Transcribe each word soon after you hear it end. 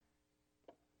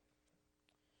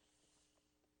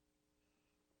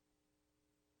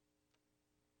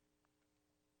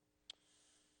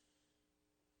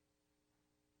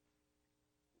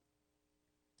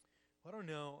I don't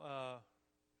know.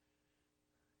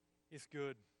 It's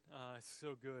good. It's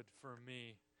so good for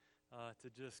me to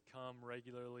just come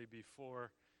regularly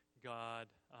before God,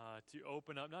 to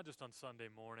open up, not just on Sunday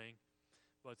morning,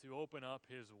 but to open up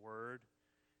His Word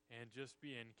and just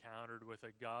be encountered with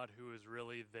a God who is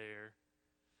really there,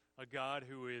 a God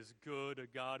who is good, a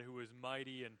God who is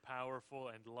mighty and powerful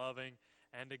and loving,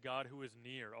 and a God who is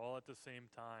near all at the same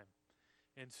time.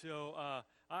 And so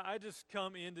I just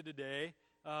come into today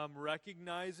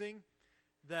recognizing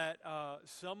that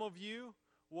some of you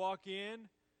walk in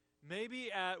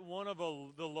maybe at one of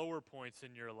the lower points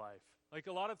in your life. Like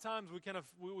a lot of times we kind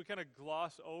of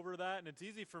gloss over that, and it's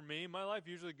easy for me. My life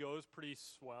usually goes pretty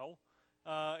swell,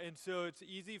 and so it's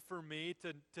easy for me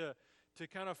to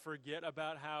kind of forget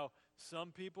about how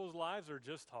some people's lives are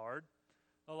just hard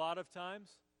a lot of times.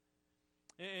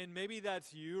 And maybe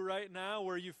that's you right now,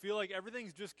 where you feel like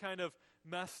everything's just kind of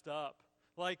messed up.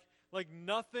 Like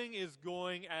nothing is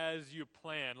going as you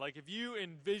plan. Like if you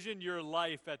envision your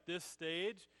life at this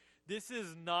stage, this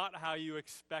is not how you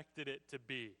expected it to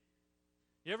be.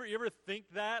 You ever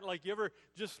think that? Like you ever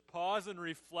just pause and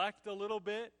reflect a little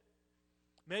bit?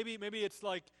 Maybe it's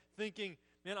like thinking,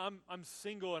 man, I'm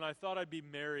single and I thought I'd be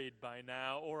married by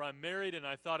now, or I'm married and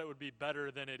I thought it would be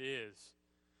better than it is.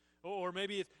 Or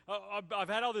maybe it's, I've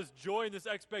had all this joy and this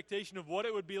expectation of what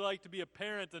it would be like to be a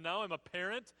parent, and now I'm a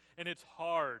parent, and it's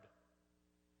hard.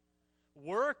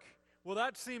 Work, well,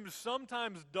 that seems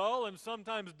sometimes dull and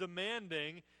sometimes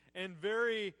demanding and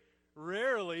very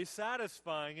rarely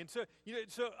satisfying. And so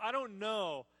I don't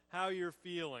know how you're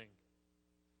feeling.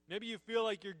 Maybe you feel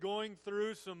like you're going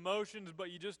through some motions, but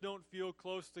you just don't feel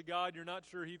close to God. You're not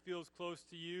sure He feels close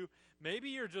to you. Maybe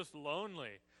you're just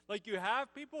lonely. Like you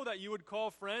have people that you would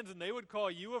call friends and they would call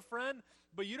you a friend,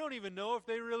 but you don't even know if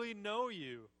they really know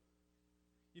you.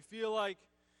 You feel like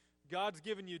God's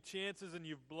given you chances and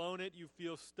you've blown it. You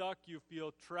feel stuck. You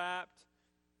feel trapped.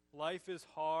 Life is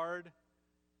hard.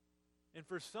 And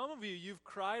for some of you, you've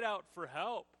cried out for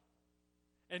help.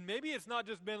 And maybe it's not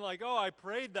just been like, oh, I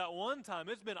prayed that one time.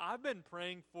 I've been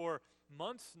praying for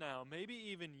months now, maybe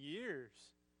even years.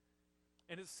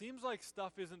 And it seems like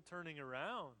stuff isn't turning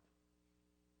around.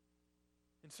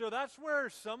 And so that's where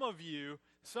some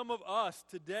of us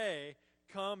today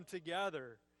come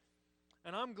together.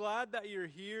 And I'm glad that you're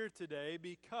here today,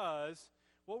 because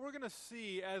what we're going to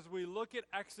see as we look at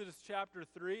Exodus chapter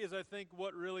 3 is, I think,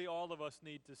 what really all of us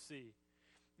need to see.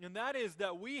 And that is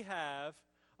that we have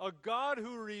a God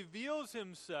who reveals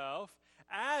Himself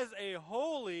as a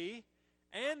holy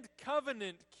and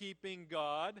covenant-keeping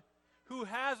God who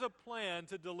has a plan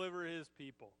to deliver His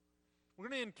people. We're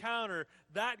going to encounter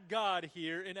that God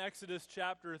here in Exodus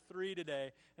chapter 3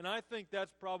 today, and I think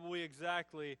that's probably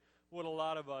exactly what a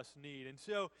lot of us need. And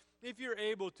so, if you're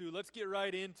able to, let's get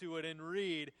right into it and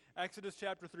read Exodus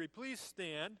chapter 3. Please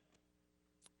stand.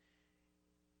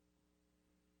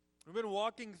 We've been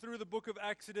walking through the book of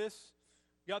Exodus.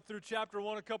 Got through chapter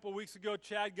 1 a couple of weeks ago.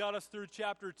 Chad got us through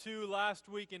chapter 2 last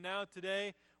week, and now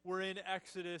today we're in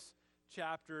Exodus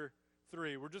chapter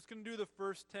 3. We're just going to do the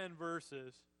first 10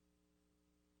 verses.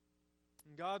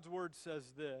 And God's word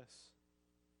says this.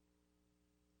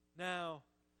 Now,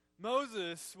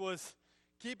 Moses was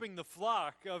keeping the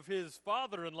flock of his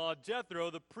father-in-law Jethro,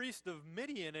 the priest of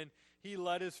Midian, and he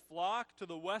led his flock to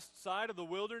the west side of the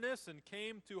wilderness and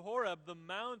came to Horeb, the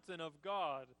mountain of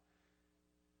God.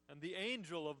 And the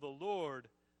angel of the Lord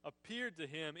appeared to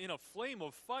him in a flame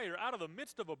of fire out of the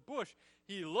midst of a bush.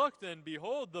 He looked, and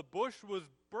behold, the bush was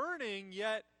burning,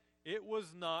 yet it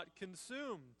was not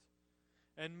consumed.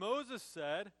 And Moses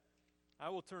said, I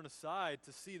will turn aside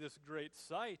to see this great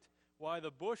sight, why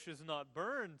the bush is not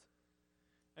burned.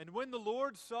 And when the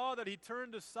Lord saw that he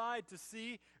turned aside to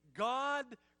see, God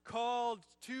called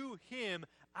to him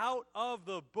out of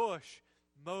the bush,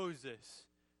 Moses,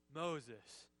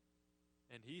 Moses.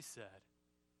 And he said,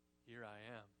 Here I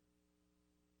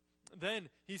am. Then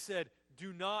he said,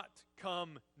 Do not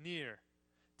come near.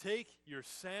 Take your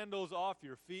sandals off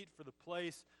your feet, for the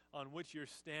place on which you're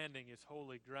standing is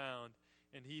holy ground.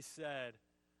 And he said,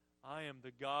 I am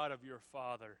the God of your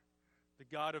father, the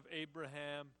God of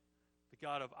Abraham, the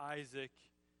God of Isaac,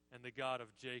 and the God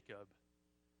of Jacob.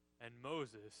 And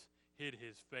Moses hid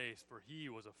his face, for he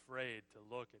was afraid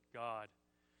to look at God.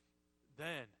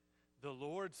 Then the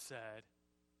Lord said,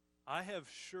 I have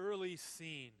surely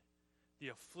seen the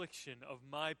affliction of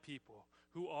my people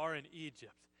who are in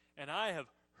Egypt, and I have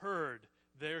heard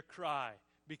their cry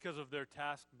because of their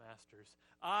taskmasters.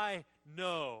 I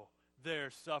know their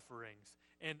sufferings,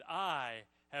 and I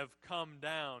have come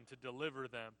down to deliver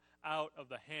them out of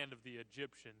the hand of the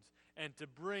Egyptians, and to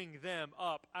bring them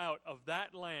up out of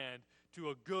that land to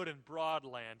a good and broad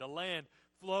land, a land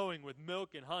flowing with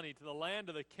milk and honey, to the land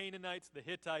of the Canaanites, the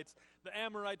Hittites, the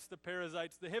Amorites, the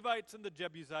Perizzites, the Hivites, and the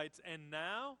Jebusites. And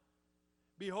now,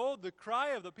 behold, the cry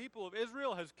of the people of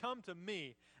Israel has come to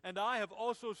me, and I have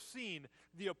also seen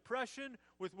the oppression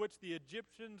with which the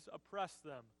Egyptians oppress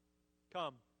them.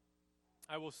 Come,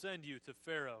 I will send you to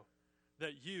Pharaoh,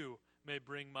 that you may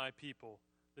bring my people,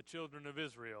 the children of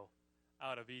Israel,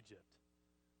 out of Egypt.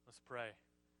 Let's pray.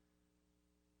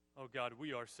 Oh God,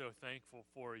 we are so thankful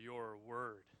for your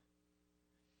word.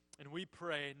 And we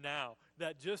pray now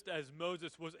that just as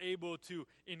Moses was able to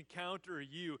encounter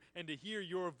you and to hear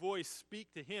your voice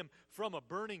speak to him from a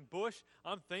burning bush,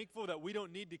 I'm thankful that we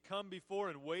don't need to come before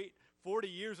and wait 40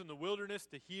 years in the wilderness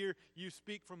to hear you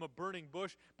speak from a burning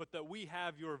bush, but that we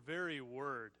have your very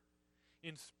word,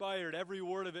 inspired every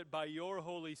word of it by your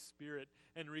Holy Spirit,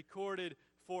 and recorded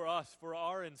for us, for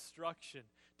our instruction,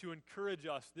 to encourage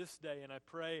us this day. And I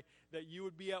pray that you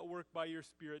would be at work by your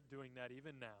Spirit doing that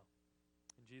even now.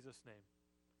 In Jesus' name,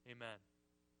 amen.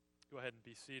 Go ahead and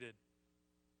be seated.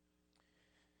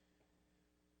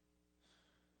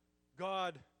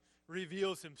 God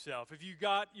reveals himself. If you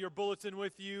got your bulletin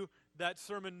with you, that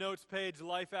sermon notes page,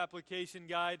 life application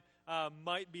guide,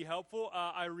 might be helpful.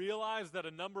 I realize that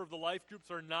a number of the life groups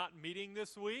are not meeting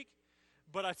this week,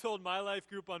 but I told my life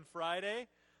group on Friday,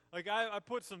 I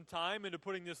put some time into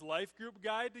putting this life group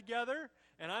guide together,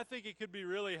 and I think it could be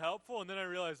really helpful, and then I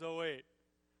realized, oh wait,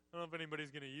 I don't know if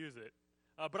anybody's going to use it.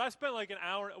 But I spent like an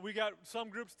hour. We got some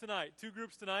groups tonight, 2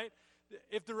 groups tonight.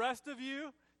 If the rest of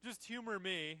you just humor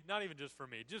me, not even just for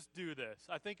me, just do this.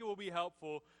 I think it will be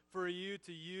helpful for you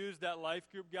to use that life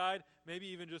group guide, maybe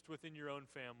even just within your own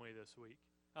family this week.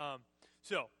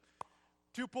 So,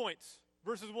 2 points.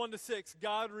 Verses 1 to 6,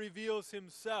 God reveals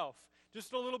himself.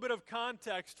 Just a little bit of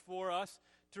context for us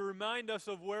to remind us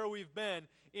of where we've been.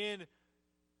 In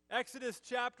Exodus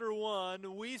chapter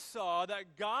 1, we saw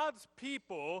that God's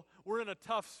people were in a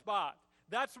tough spot.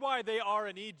 That's why they are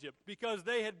in Egypt, because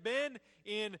they had been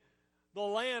in the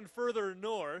land further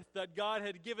north that God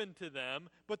had given to them,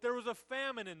 but there was a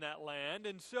famine in that land,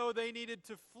 and so they needed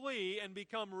to flee and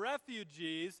become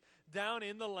refugees down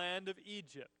in the land of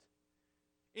Egypt.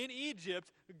 In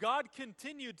Egypt, God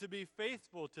continued to be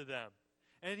faithful to them,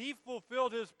 and he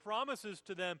fulfilled his promises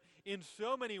to them in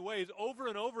so many ways. Over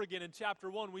and over again in chapter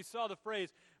 1, we saw the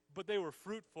phrase, but they were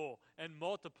fruitful and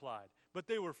multiplied. But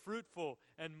they were fruitful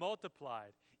and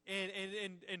multiplied.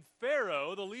 And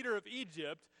Pharaoh, the leader of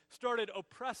Egypt, started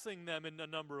oppressing them in a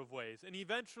number of ways, and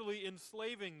eventually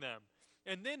enslaving them,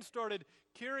 and then started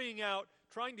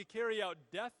trying to carry out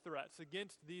death threats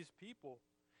against these people.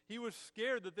 He was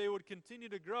scared that they would continue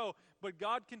to grow, but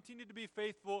God continued to be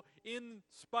faithful in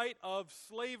spite of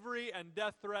slavery and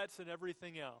death threats and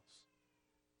everything else.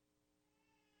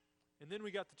 And then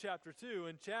we got to chapter 2,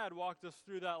 and Chad walked us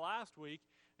through that last week,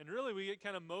 and really we get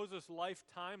kind of Moses' life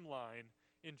timeline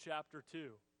in chapter 2.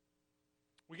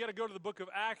 We got to go to the book of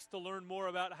Acts to learn more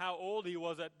about how old he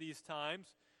was at these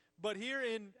times. But here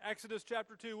in Exodus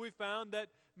chapter 2, we found that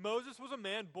Moses was a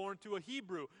man born to a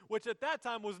Hebrew, which at that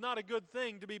time was not a good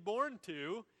thing to be born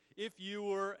to if you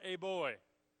were a boy.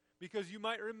 Because you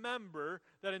might remember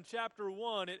that in chapter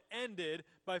 1, it ended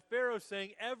by Pharaoh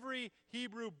saying, every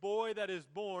Hebrew boy that is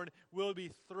born will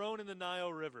be thrown in the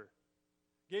Nile River.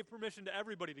 Gave permission to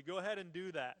everybody to go ahead and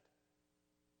do that.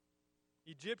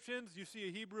 Egyptians, you see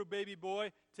a Hebrew baby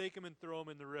boy, take him and throw him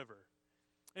in the river.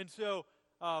 And so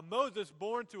Moses,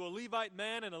 born to a Levite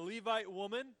man and a Levite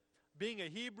woman, being a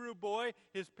Hebrew boy,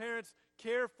 his parents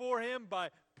care for him by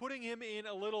putting him in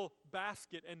a little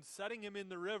basket and setting him in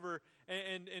the river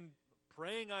and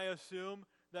praying, I assume,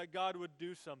 that God would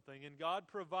do something. And God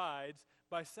provides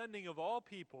by sending, of all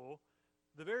people,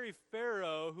 the very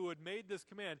Pharaoh who had made this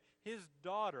command. His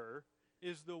daughter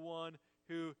is the one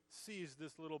who sees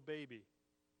this little baby.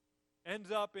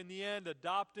 Ends up in the end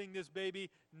adopting this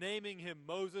baby, naming him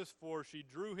Moses, for she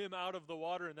drew him out of the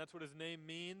water, and that's what his name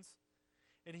means.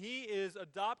 And he is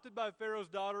adopted by Pharaoh's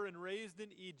daughter and raised in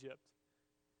Egypt.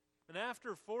 And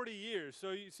after 40 years,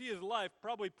 so you see his life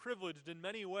probably privileged in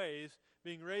many ways,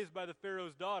 being raised by the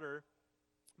Pharaoh's daughter,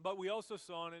 but we also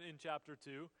saw in chapter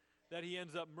 2 that he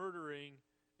ends up murdering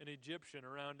an Egyptian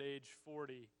around age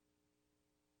 40.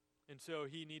 And so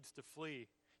he needs to flee.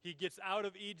 He gets out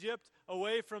of Egypt,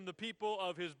 away from the people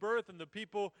of his birth and the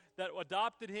people that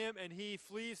adopted him, and he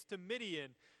flees to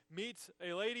Midian, meets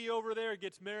a lady over there,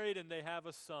 gets married, and they have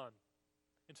a son.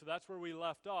 And so that's where we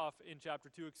left off in chapter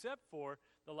 2, except for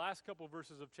the last couple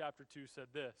verses of chapter 2 said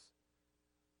this,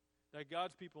 that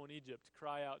God's people in Egypt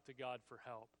cry out to God for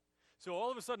help. So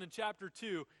all of a sudden in chapter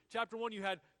 2, chapter 1 you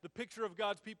had the picture of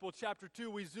God's people. Chapter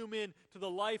 2 we zoom in to the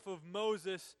life of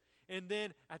Moses. And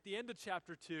then at the end of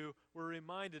chapter 2, we're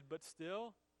reminded, but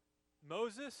still,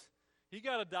 Moses, he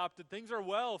got adopted. Things are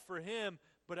well for him,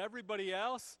 but everybody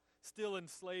else still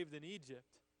enslaved in Egypt.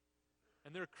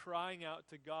 And they're crying out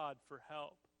to God for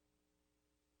help.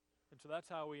 And so that's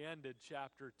how we ended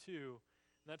chapter 2.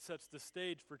 And that sets the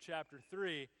stage for chapter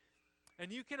 3.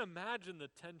 And you can imagine the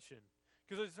tension.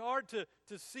 Because it's hard to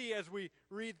see as we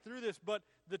read through this, but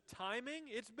the timing,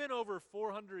 it's been over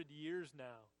 400 years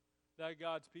now that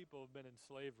God's people have been in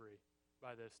slavery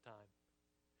by this time.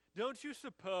 Don't you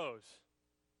suppose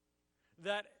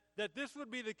that this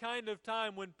would be the kind of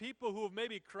time when people who have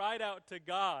maybe cried out to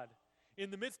God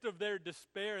in the midst of their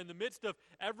despair, in the midst of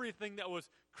everything that was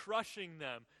crushing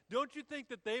them, don't you think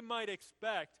that they might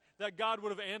expect that God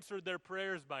would have answered their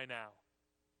prayers by now?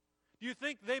 Do you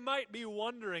think they might be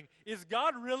wondering, is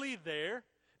God really there?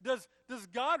 Does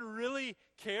God really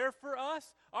care for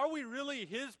us? Are we really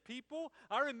his people?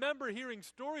 I remember hearing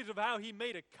stories of how he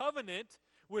made a covenant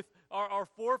with our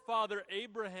forefather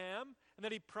Abraham, and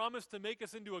that he promised to make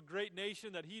us into a great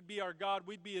nation, that he'd be our God,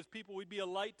 we'd be his people, we'd be a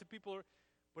light to people.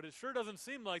 But it sure doesn't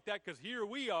seem like that, because here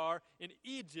we are in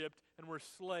Egypt and we're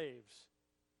slaves.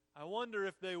 I wonder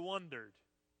if they wondered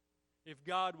if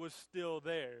God was still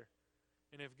there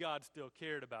and if God still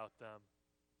cared about them.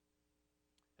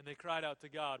 And they cried out to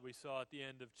God, we saw at the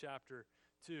end of chapter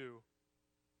 2.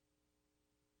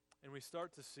 And we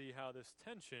start to see how this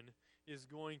tension is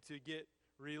going to get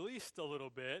released a little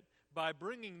bit by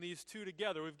bringing these two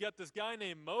together. We've got this guy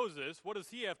named Moses. What does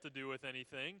he have to do with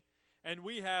anything? And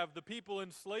we have the people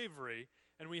in slavery,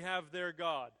 and we have their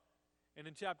God. And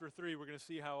in chapter 3, we're going to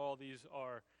see how all these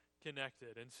are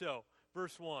connected. And so,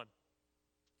 verse 1.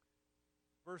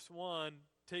 Verse 1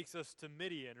 takes us to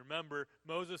Midian. Remember,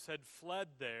 Moses had fled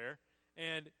there,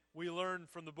 and we learn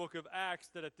from the book of Acts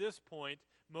that at this point,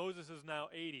 Moses is now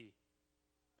 80.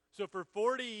 So for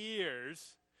 40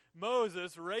 years,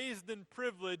 Moses, raised in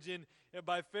privilege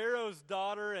by Pharaoh's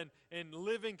daughter and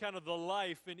living kind of the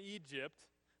life in Egypt,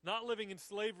 not living in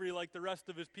slavery like the rest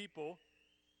of his people,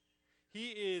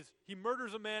 he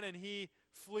murders a man and he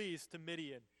flees to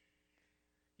Midian.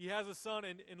 He has a son,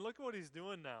 and look at what he's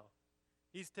doing now.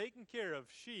 He's taking care of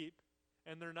sheep,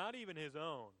 and they're not even his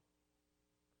own.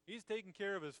 He's taking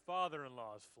care of his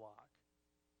father-in-law's flock,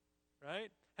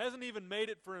 right? Hasn't even made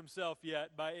it for himself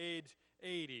yet by age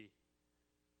 80.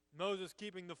 Moses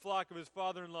keeping the flock of his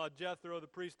father-in-law Jethro, the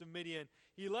priest of Midian.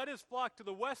 He led his flock to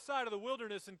the west side of the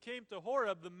wilderness and came to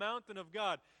Horeb, the mountain of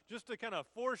God. Just a kind of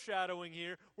foreshadowing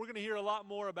here, we're going to hear a lot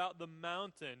more about the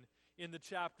mountain in the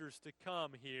chapters to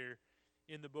come here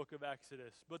in the book of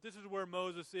Exodus. But this is where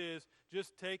Moses is,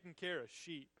 just taking care of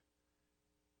sheep.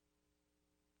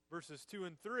 Verses 2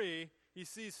 and 3, he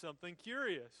sees something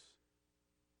curious.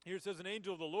 Here it says, an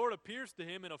angel of the Lord appears to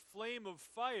him in a flame of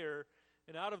fire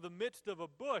and out of the midst of a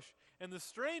bush. And the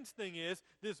strange thing is,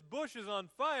 this bush is on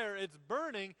fire, it's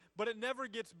burning, but it never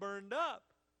gets burned up.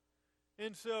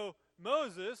 And so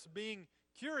Moses, being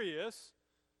curious,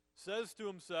 says to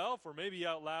himself, or maybe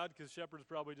out loud, because shepherds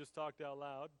probably just talked out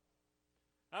loud,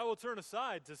 I will turn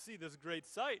aside to see this great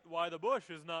sight, why the bush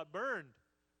is not burned.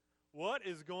 What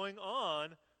is going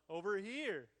on over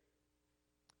here?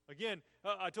 Again,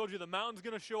 I told you the mountain's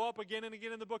going to show up again and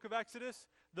again in the book of Exodus.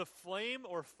 The flame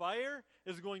or fire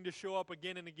is going to show up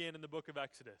again and again in the book of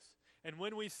Exodus. And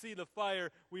when we see the fire,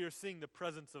 we are seeing the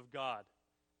presence of God.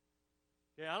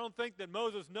 Okay, I don't think that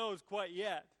Moses knows quite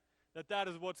yet that that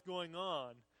is what's going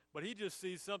on, but he just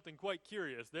sees something quite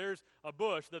curious. There's a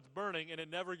bush that's burning and it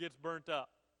never gets burnt up.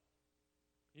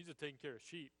 He's just taking care of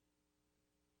sheep.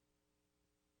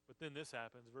 But then this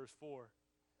happens, verse 4.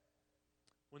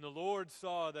 When the Lord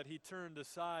saw that he turned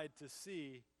aside to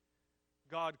see,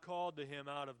 God called to him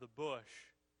out of the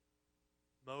bush,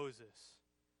 Moses,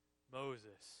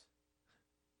 Moses.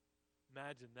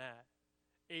 Imagine that.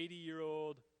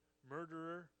 80-year-old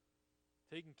murderer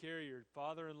taking care of your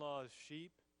father-in-law's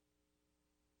sheep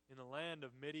in the land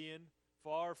of Midian,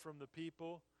 far from the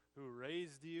people who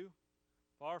raised you,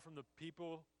 far from the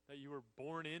people that you were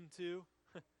born into.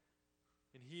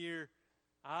 And here,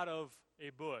 out of a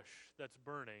bush that's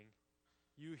burning,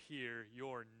 you hear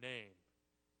your name.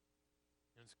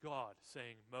 And it's God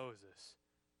saying, Moses,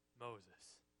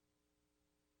 Moses.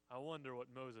 I wonder what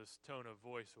Moses' tone of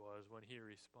voice was when he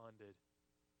responded,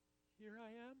 here I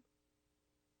am.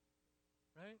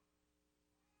 Right?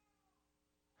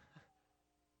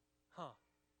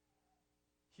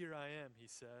 Here I am, he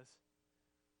says.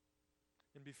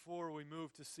 And before we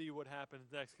move to see what happens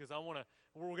next, because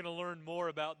we're going to learn more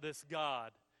about this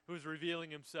God who's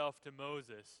revealing himself to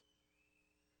Moses.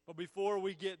 But before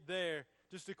we get there,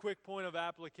 just a quick point of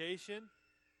application.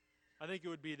 I think it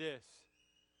would be this: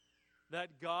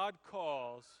 that God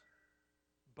calls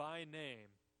by name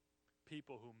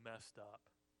people who messed up.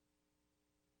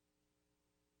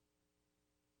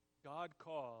 God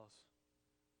calls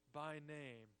by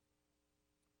name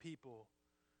people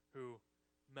who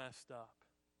messed up.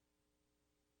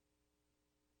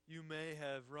 You may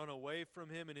have run away from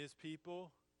him and his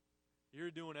people.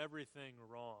 You're doing everything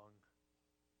wrong.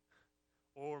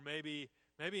 Or maybe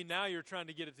now you're trying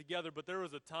to get it together, but there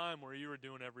was a time where you were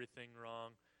doing everything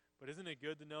wrong. But isn't it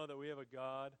good to know that we have a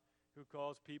God who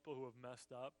calls people who have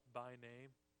messed up by name?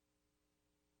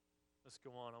 Let's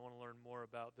go on. I want to learn more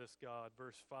about this God.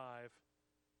 Verse 5.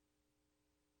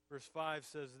 Verse 5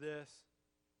 says this: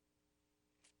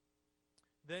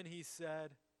 Then he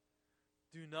said,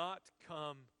 "Do not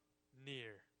come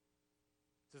near."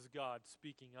 This is God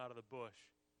speaking out of the bush.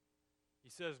 He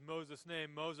says Moses'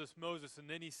 name, Moses, Moses, and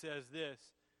then he says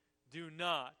this: "Do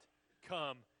not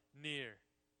come near.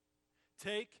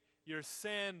 Take your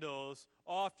sandals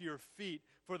off your feet,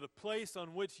 for the place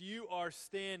on which you are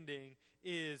standing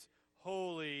is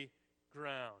holy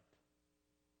ground."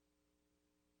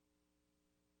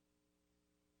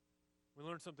 We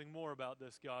learn something more about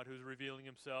this God who's revealing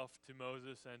himself to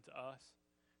Moses and to us,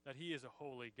 that he is a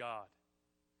holy God.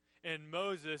 And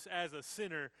Moses, as a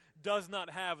sinner, does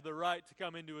not have the right to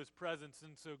come into his presence,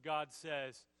 and so God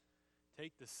says,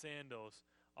 take the sandals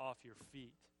off your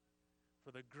feet,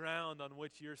 for the ground on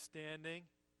which you're standing,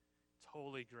 it's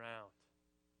holy ground.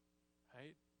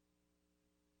 Right?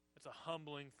 It's a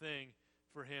humbling thing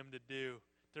for him to do,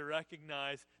 to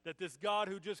recognize that this God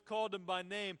who just called him by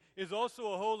name is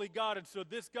also a holy God. And so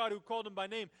this God who called him by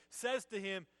name says to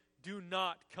him, do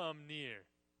not come near.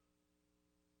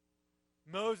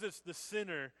 Moses, the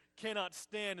sinner, cannot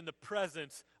stand in the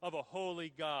presence of a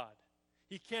holy God.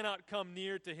 He cannot come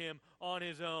near to him on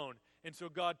his own. And so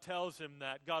God tells him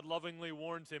that. God lovingly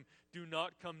warns him, do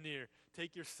not come near.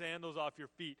 Take your sandals off your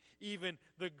feet. Even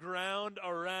the ground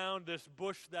around this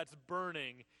bush that's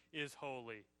burning is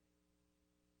holy.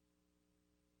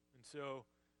 And so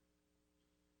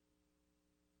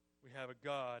we have a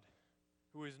God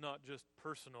who is not just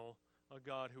personal, a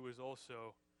God who is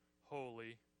also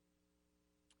holy.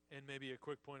 And maybe a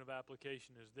quick point of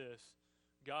application is this: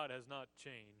 God has not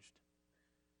changed.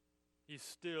 He's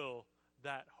still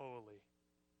that holy.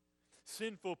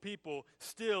 Sinful people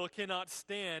still cannot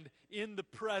stand in the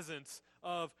presence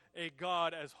of a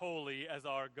God as holy as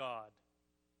our God.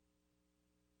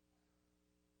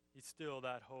 He's still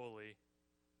that holy.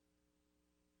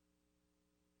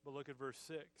 But look at verse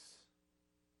 6.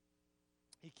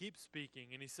 He keeps speaking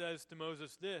and he says to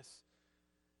Moses this: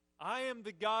 I am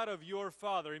the God of your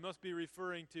father. He must be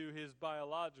referring to his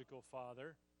biological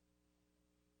father.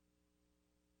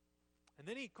 And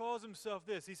then he calls himself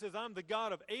this. He says, I'm the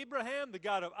God of Abraham, the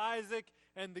God of Isaac,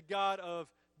 and the God of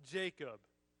Jacob.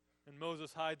 And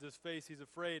Moses hides his face. He's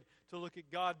afraid to look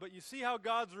at God. But you see how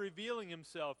God's revealing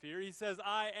himself here. He says,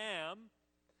 I am.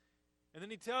 And then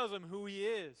he tells him who he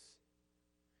is.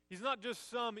 He's not just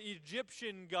some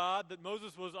Egyptian God that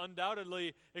Moses was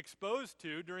undoubtedly exposed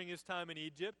to during his time in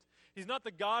Egypt. He's not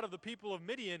the God of the people of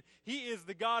Midian. He is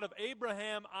the God of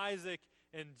Abraham, Isaac,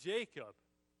 and Jacob.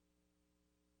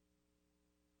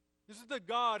 This is the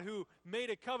God who made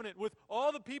a covenant with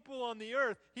all the people on the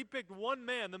earth. He picked one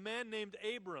man, the man named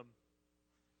Abram.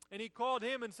 And he called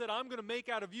him and said, I'm going to make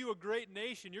out of you a great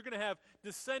nation. You're going to have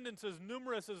descendants as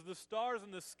numerous as the stars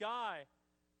in the sky.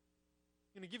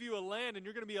 I'm going to give you a land, and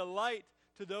you're going to be a light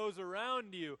to those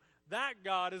around you. That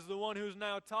God is the one who's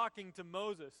now talking to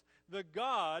Moses. The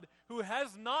God who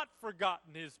has not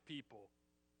forgotten his people.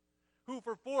 Who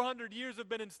for 400 years have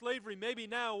been in slavery, maybe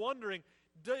now wondering,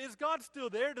 is God still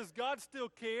there? Does God still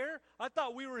care? I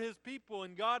thought we were his people,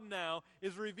 and God now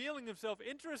is revealing himself,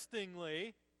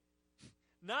 interestingly,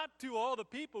 not to all the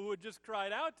people who had just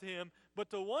cried out to him, but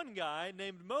to one guy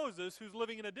named Moses who's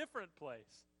living in a different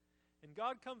place. And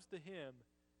God comes to him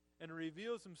and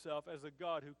reveals himself as a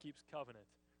God who keeps covenant.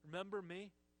 Remember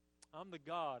me? I'm the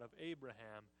God of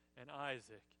Abraham and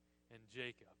Isaac and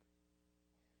Jacob.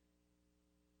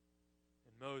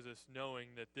 And Moses, knowing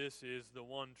that this is the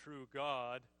one true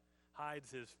God,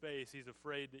 hides his face. He's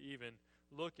afraid to even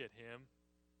look at him.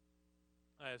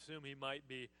 I assume he might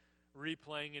be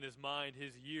replaying in his mind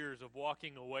his years of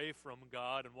walking away from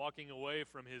God and walking away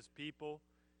from his people.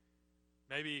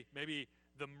 Maybe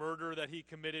the murder that he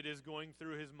committed is going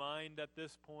through his mind at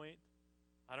this point.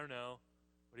 I don't know.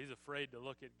 But he's afraid to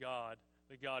look at God,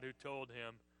 the God who told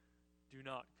him, do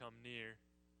not come near.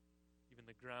 Even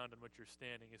the ground on which you're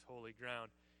standing is holy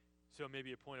ground. So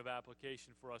maybe a point of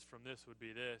application for us from this would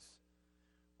be this.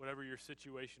 Whatever your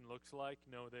situation looks like,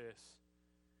 know this.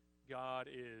 God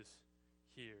is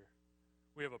here.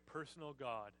 We have a personal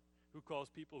God who calls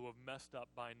people who have messed up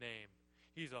by name.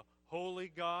 He's a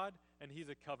holy God, and he's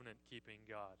a covenant-keeping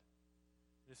God.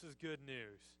 This is good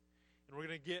news. And we're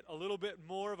going to get a little bit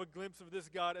more of a glimpse of this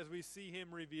God as we see him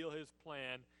reveal his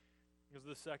plan. This is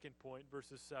the second point,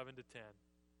 verses 7 to 10.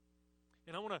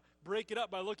 And I want to break it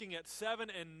up by looking at 7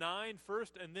 and 9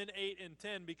 first, and then 8 and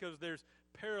 10, because there's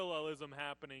parallelism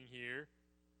happening here.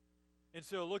 And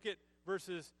so look at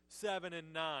verses 7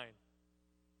 and 9.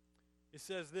 It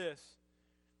says this,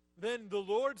 "Then the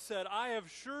Lord said, I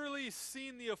have surely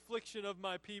seen the affliction of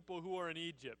my people who are in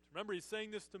Egypt." Remember, he's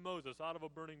saying this to Moses out of a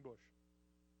burning bush.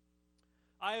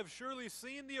 "I have surely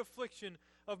seen the affliction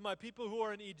of my people who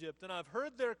are in Egypt, and I've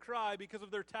heard their cry because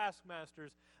of their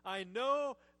taskmasters. I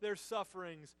know their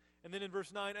sufferings." And then in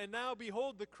verse 9, "And now,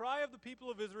 behold, the cry of the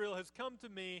people of Israel has come to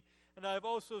me, and I have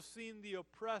also seen the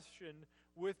oppression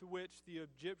with which the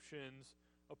Egyptians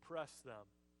oppress them."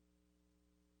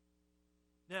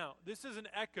 Now, this is an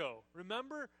echo.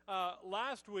 Remember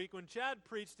last week when Chad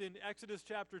preached in Exodus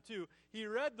chapter 2, he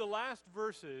read the last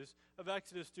verses of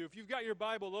Exodus 2. If you've got your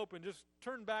Bible open, just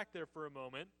turn back there for a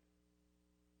moment.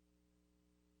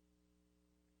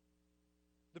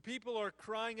 The people are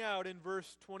crying out in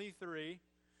verse 23.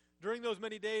 "During those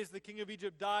many days the king of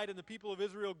Egypt died, and the people of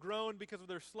Israel groaned because of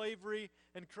their slavery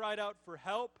and cried out for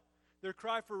help. Their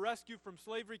cry for rescue from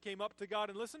slavery came up to God."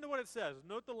 And listen to what it says.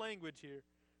 Note the language here.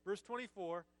 Verse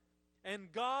 24,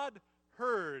 "And God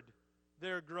heard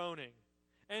their groaning,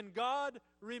 and God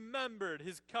remembered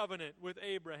his covenant with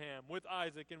Abraham, with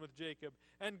Isaac, and with Jacob.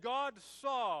 And God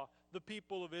saw the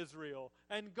people of Israel,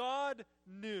 and God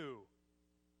knew."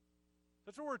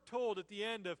 That's what we're told at the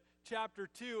end of chapter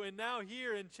 2. And now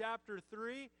here in chapter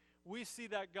 3, we see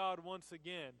that God once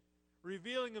again,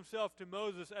 revealing himself to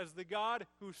Moses as the God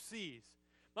who sees.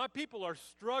 My people are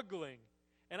struggling,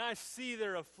 and I see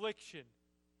their affliction.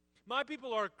 My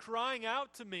people are crying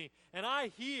out to me, and I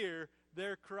hear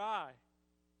their cry.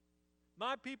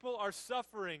 My people are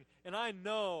suffering, and I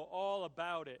know all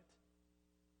about it.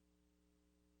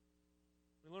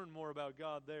 We learn more about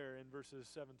God there in verses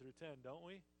 7 through 10, don't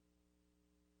we?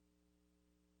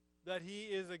 That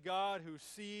he is a God who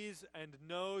sees and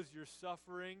knows your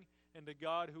suffering, and a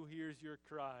God who hears your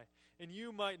cry. And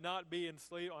you might not be in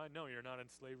slavery. I know you're not in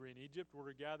slavery in Egypt.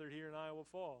 We're gathered here in Iowa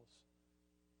Falls.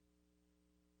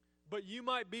 But you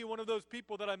might be one of those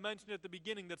people that I mentioned at the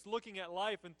beginning that's looking at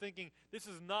life and thinking, this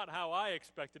is not how I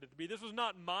expected it to be. This was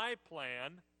not my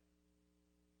plan.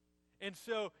 And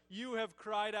so you have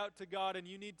cried out to God, and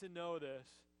you need to know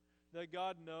this, that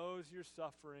God knows your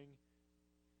suffering.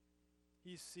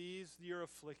 He sees your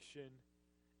affliction,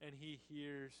 and he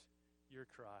hears your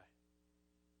cry.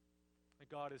 That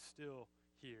God is still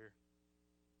here.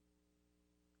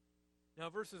 Now,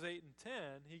 verses 8 and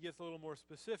 10, he gets a little more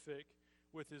specific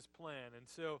with his plan. And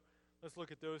so let's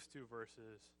look at those two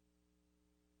verses.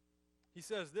 He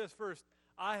says this first,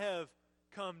 "I have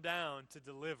come down to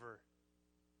deliver."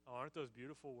 Oh, aren't those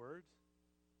beautiful words?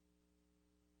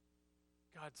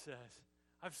 God says,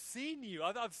 I've seen you.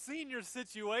 I've seen your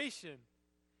situation.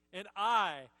 And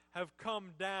I have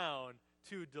come down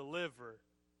to deliver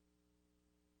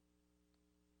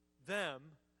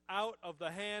them out of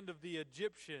the hand of the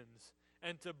Egyptians,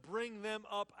 and to bring them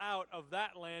up out of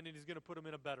that land, and he's going to put them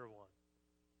in a better one.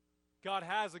 God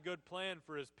has a good plan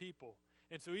for his people.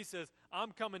 And so he says,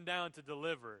 I'm coming down to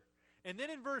deliver. And then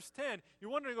in verse 10,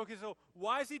 you're wondering, okay, so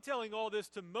why is he telling all this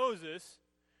to Moses,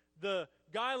 the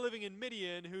guy living in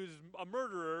Midian who's a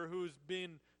murderer, who's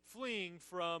been fleeing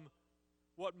from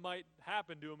what might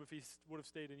happen to him if he would have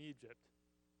stayed in Egypt?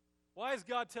 Why is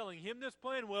God telling him this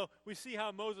plan? Well, we see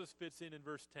how Moses fits in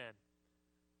verse 10.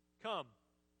 "Come,"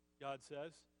 God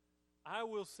says, "I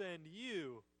will send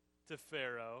you to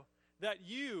Pharaoh, that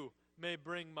you may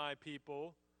bring my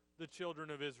people, the children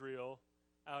of Israel,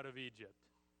 out of Egypt."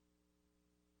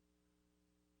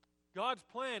 God's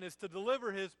plan is to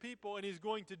deliver his people, and he's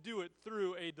going to do it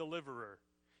through a deliverer.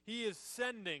 He is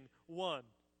sending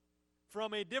one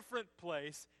from a different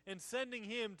place and sending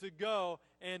him to go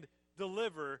and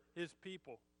deliver his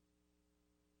people.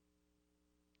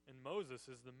 And Moses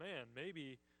is the man.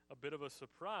 Maybe a bit of a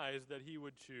surprise that he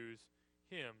would choose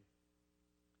him.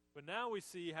 But now we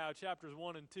see how chapters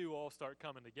 1 and 2 all start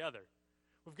coming together.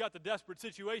 We've got the desperate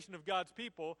situation of God's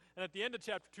people, and at the end of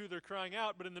chapter 2 they're crying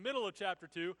out, but in the middle of chapter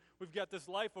 2 we've got this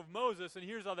life of Moses, and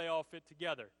here's how they all fit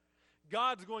together.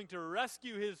 God's going to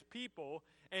rescue his people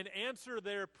and answer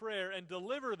their prayer and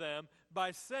deliver them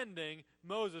by sending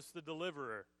Moses the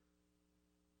deliverer.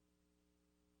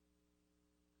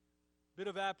 Bit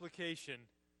of application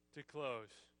to close.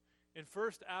 And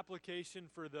first, application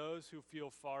for those who feel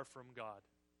far from God.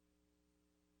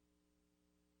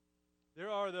 There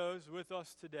are those with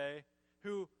us today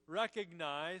who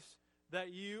recognize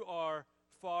that you are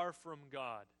far from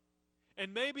God.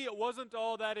 And maybe it wasn't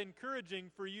all that encouraging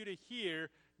for you to hear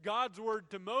God's word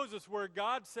to Moses, where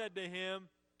God said to him,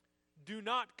 "Do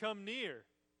not come near."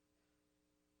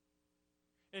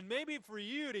 And maybe for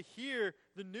you to hear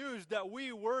the news that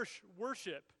we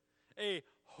worship a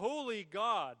holy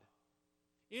God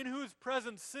in whose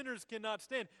presence sinners cannot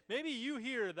stand. Maybe you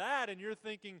hear that and you're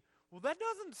thinking, well, that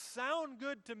doesn't sound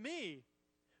good to me,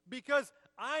 because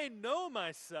I know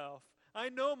myself. I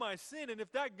know my sin, and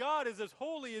if that God is as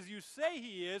holy as you say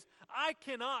he is, I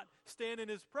cannot stand in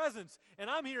his presence. And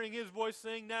I'm hearing his voice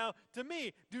saying now to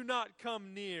me, do not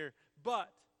come near.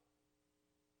 But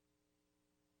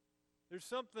there's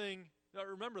something that,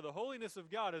 remember, the holiness of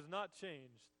God has not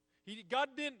changed.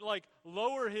 God didn't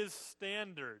lower his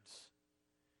standards.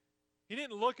 He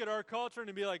didn't look at our culture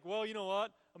and be like, well, you know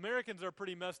what? Americans are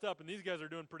pretty messed up and these guys are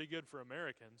doing pretty good for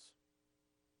Americans.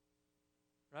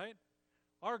 Right?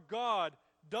 Our God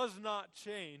does not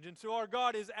change. And so our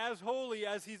God is as holy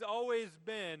as he's always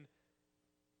been.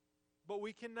 But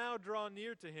we can now draw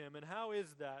near to him. And how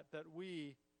is that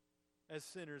we as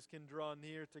sinners can draw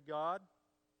near to God?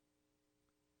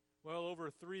 Well, over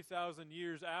 3,000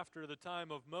 years after the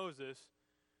time of Moses,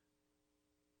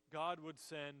 God would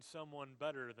send someone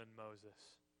better than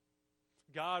Moses.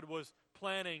 God was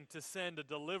planning to send a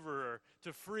deliverer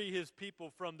to free his people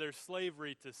from their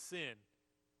slavery to sin.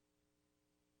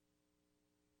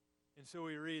 And so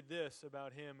we read this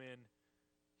about him in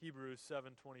Hebrews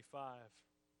 7:25.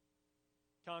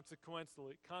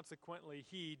 Consequently,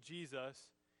 he,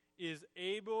 Jesus, is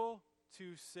able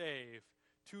to save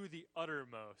to the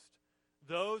uttermost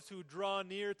those who draw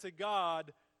near to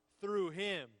God through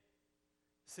him,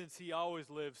 since he always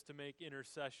lives to make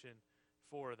intercession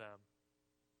for them.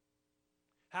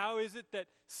 How is it that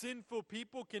sinful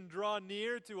people can draw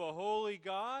near to a holy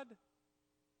God?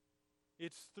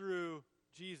 It's through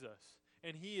Jesus,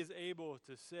 and he is able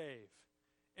to save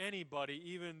anybody,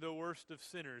 even the worst of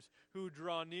sinners, who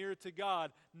draw near to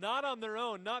God, not on their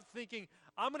own, not thinking,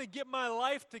 I'm going to get my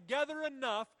life together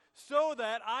enough so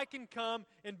that I can come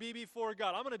and be before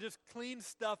God. I'm going to just clean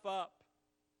stuff up.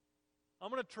 I'm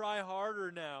going to try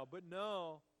harder now. But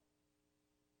no,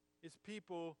 it's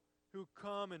people who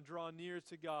come and draw near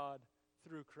to God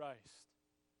through Christ,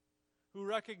 who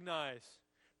recognize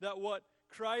that what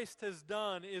Christ has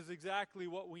done is exactly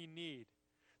what we need.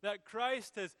 That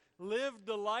Christ has lived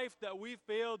the life that we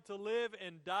failed to live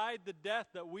and died the death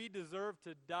that we deserve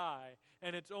to die.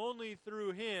 And it's only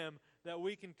through him that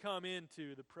we can come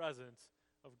into the presence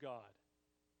of God.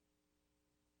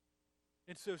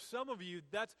 And so some of you,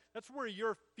 that's where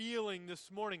you're feeling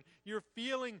this morning. You're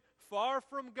feeling far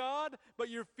from God, but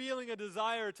you're feeling a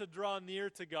desire to draw near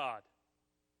to God.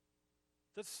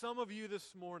 That's some of you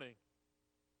this morning.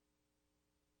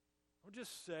 I'll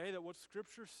just say that what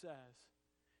Scripture says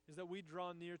is that we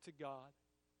draw near to God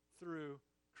through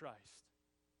Christ,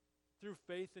 through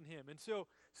faith in him. And so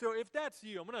if that's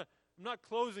you, I'm not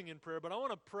closing in prayer, but I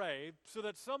want to pray so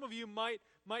that some of you might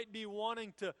be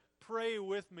wanting to pray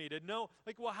with me, to know,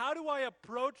 well, how do I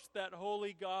approach that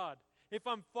holy God? If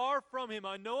I'm far from him,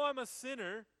 I know I'm a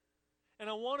sinner, and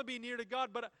I want to be near to God,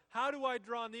 but how do I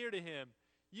draw near to him?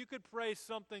 You could pray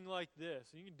something like this,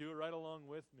 and you can do it right along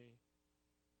with me.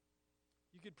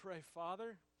 You could pray,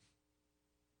 Father,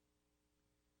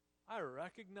 I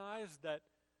recognize that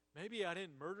maybe I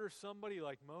didn't murder somebody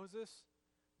like Moses,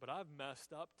 but I've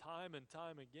messed up time and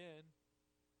time again.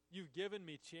 You've given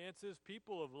me chances.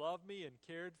 People have loved me and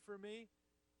cared for me,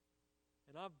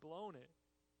 and I've blown it.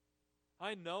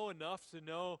 I know enough to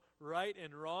know right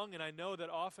and wrong, and I know that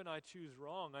often I choose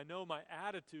wrong. I know my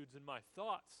attitudes and my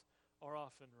thoughts are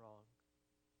often wrong.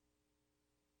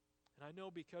 And I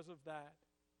know because of that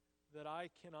I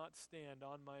cannot stand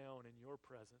on my own in your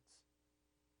presence.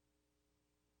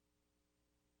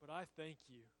 But I thank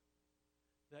you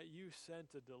that you sent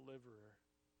a deliverer,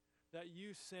 that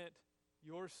you sent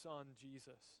your Son,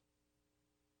 Jesus,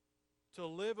 to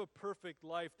live a perfect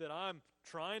life that I'm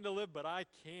trying to live, but I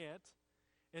can't,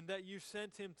 and that you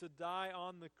sent him to die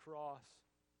on the cross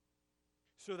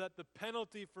so that the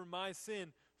penalty for my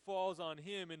sin falls on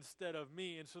him instead of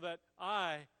me, and so that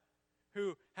I,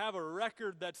 who have a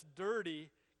record that's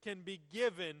dirty, can be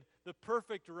given the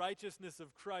perfect righteousness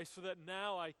of Christ so that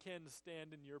now I can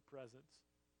stand in your presence.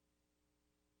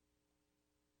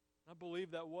 I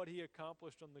believe that what he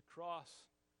accomplished on the cross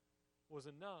was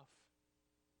enough.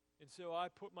 And so I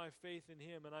put my faith in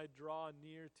him and I draw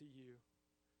near to you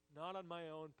not on my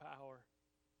own power,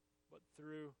 but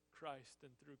through Christ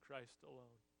and through Christ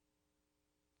alone.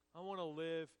 I want to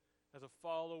live as a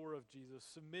follower of Jesus,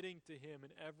 submitting to Him in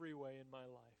every way in my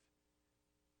life.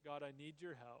 God, I need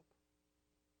your help.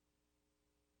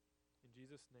 In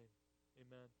Jesus' name,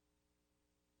 amen.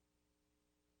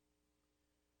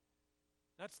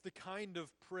 That's the kind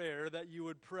of prayer that you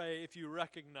would pray if you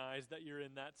recognize that you're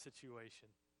in that situation,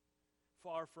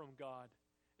 far from God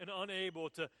and unable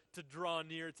to draw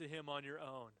near to Him on your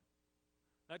own.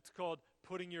 That's called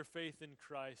putting your faith in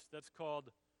Christ. That's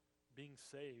called being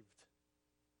saved.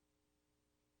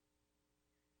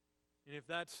 And if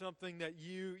that's something that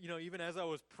you even as I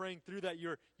was praying through that,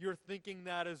 you're thinking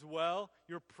that as well,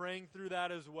 you're praying through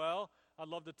that as well, I'd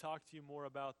love to talk to you more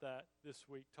about that this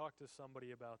week. Talk to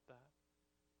somebody about that.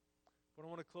 But I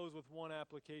want to close with one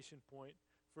application point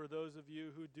for those of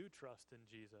you who do trust in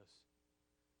Jesus.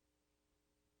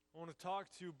 I want to talk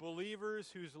to believers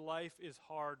whose life is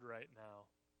hard right now.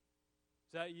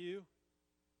 Is that you?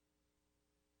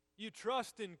 You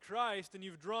trust in Christ and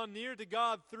you've drawn near to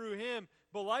God through Him,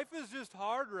 but life is just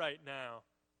hard right now.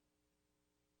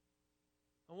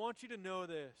 I want you to know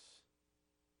this,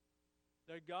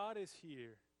 that God is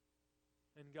here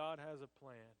and God has a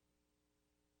plan.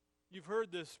 You've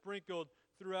heard this sprinkled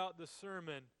throughout the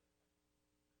sermon,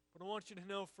 but I want you to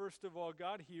know, first of all,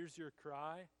 God hears your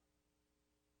cry.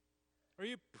 Are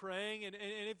you praying? And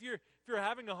if you're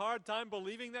having a hard time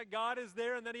believing that God is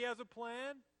there and that He has a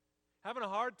plan, having a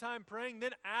hard time praying,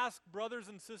 then ask brothers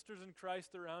and sisters in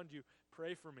Christ around you,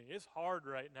 pray for me. It's hard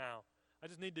right now. I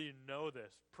just need to know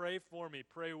this. Pray for me.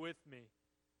 Pray with me.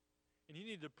 And you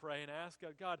need to pray and ask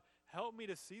God, God, help me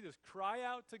to see this. Cry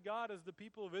out to God as the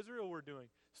people of Israel were doing.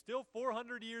 Still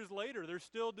 400 years later, they're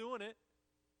still doing it,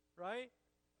 right?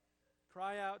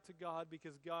 Cry out to God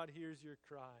because God hears your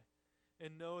cry.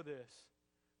 And know this,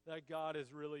 that God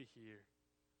is really here.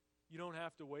 You don't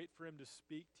have to wait for Him to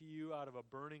speak to you out of a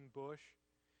burning bush.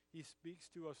 He speaks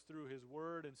to us through His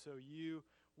Word, and so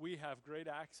we have great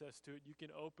access to it. You can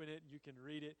open it, you can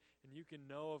read it, and you can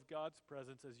know of God's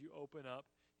presence as you open up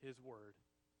His Word.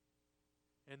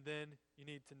 And then you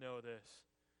need to know this,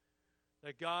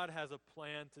 that God has a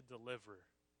plan to deliver.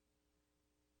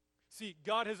 See,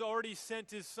 God has already sent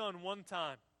His Son one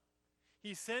time.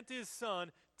 He sent His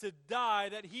Son to die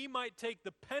that He might take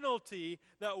the penalty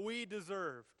that we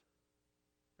deserved.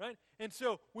 Right? And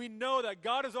so we know that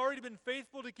God has already been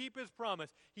faithful to keep His promise.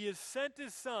 He has sent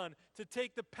His Son to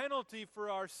take the penalty for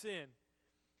our sin.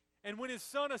 And when His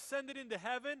Son ascended into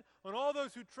heaven, on all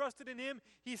those who trusted in Him,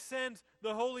 He sends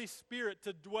the Holy Spirit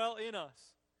to dwell in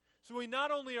us. So we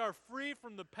not only are free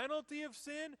from the penalty of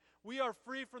sin, we are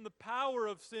free from the power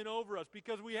of sin over us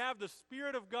because we have the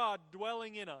Spirit of God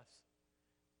dwelling in us.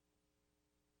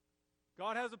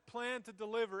 God has a plan to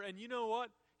deliver, and you know what?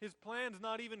 His plan's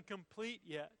not even complete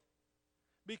yet.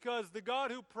 Because the God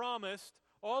who promised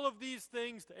all of these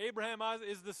things to Abraham, Isaac,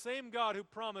 is the same God who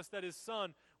promised that His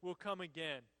Son will come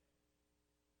again.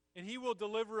 And He will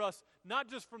deliver us not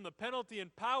just from the penalty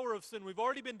and power of sin. We've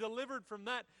already been delivered from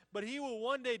that, but He will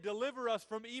one day deliver us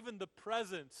from even the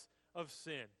presence of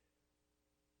sin.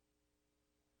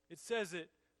 It says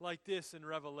it like this in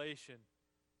Revelation.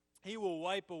 He will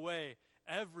wipe away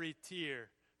every tear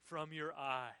from your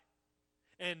eye,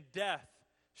 and death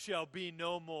shall be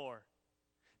no more.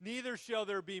 Neither shall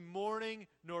there be mourning,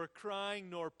 nor crying,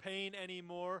 nor pain any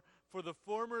more, for the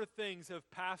former things have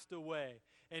passed away.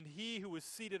 And He who was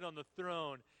seated on the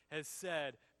throne has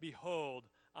said, Behold,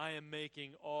 I am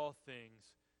making all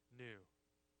things new.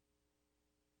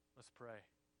 Let's pray.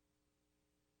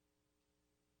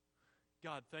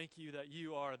 God, thank You that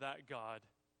You are that God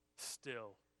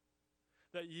still.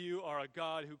 That You are a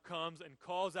God who comes and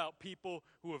calls out people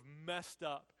who have messed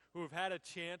up, who have had a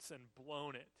chance and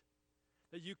blown it.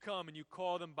 That You come and You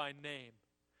call them by name.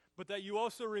 But that You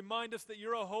also remind us that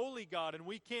You're a holy God and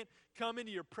we can't come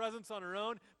into Your presence on our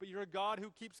own, but You're a God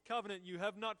who keeps covenant. You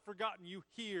have not forgotten. You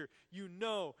hear, You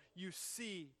know, You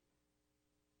see.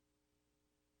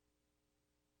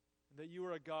 And that You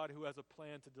are a God who has a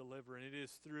plan to deliver, and it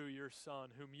is through Your Son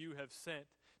whom You have sent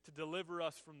to deliver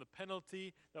us from the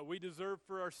penalty that we deserve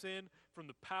for our sin, from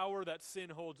the power that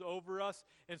sin holds over us.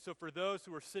 And so for those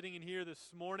who are sitting in here this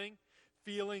morning,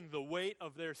 feeling the weight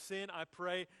of their sin, I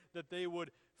pray that they would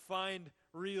find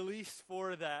release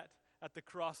for that at the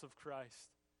cross of Christ.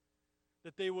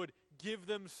 That they would give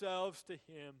themselves to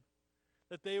Him.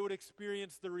 That they would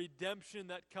experience the redemption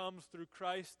that comes through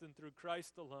Christ and through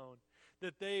Christ alone.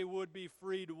 That they would be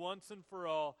freed once and for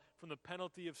all from the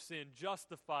penalty of sin,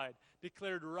 justified,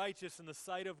 declared righteous in the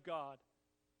sight of God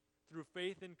through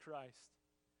faith in Christ.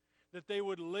 That they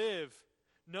would live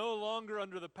no longer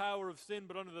under the power of sin,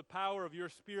 but under the power of your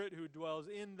Spirit who dwells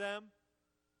in them.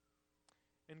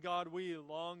 And God, we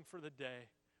long for the day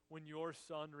when your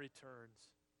Son returns,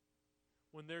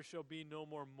 when there shall be no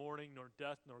more mourning, nor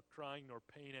death, nor crying, nor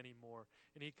pain anymore,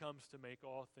 and he comes to make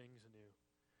all things new.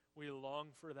 We long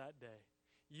for that day.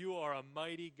 You are a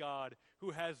mighty God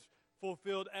who has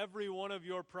fulfilled every one of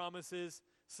your promises,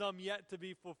 some yet to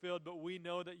be fulfilled, but we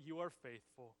know that you are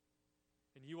faithful,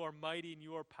 and you are mighty, and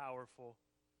you are powerful.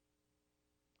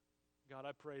 God,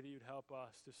 I pray that you'd help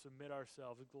us to submit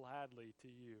ourselves gladly to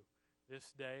you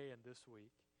this day and this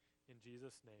week. In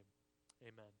Jesus' name,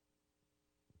 amen.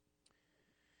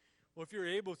 Well, if you're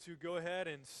able to, go ahead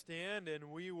and stand, and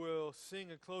we will sing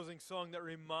a closing song that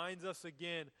reminds us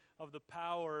again of the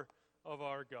power of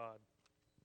our God.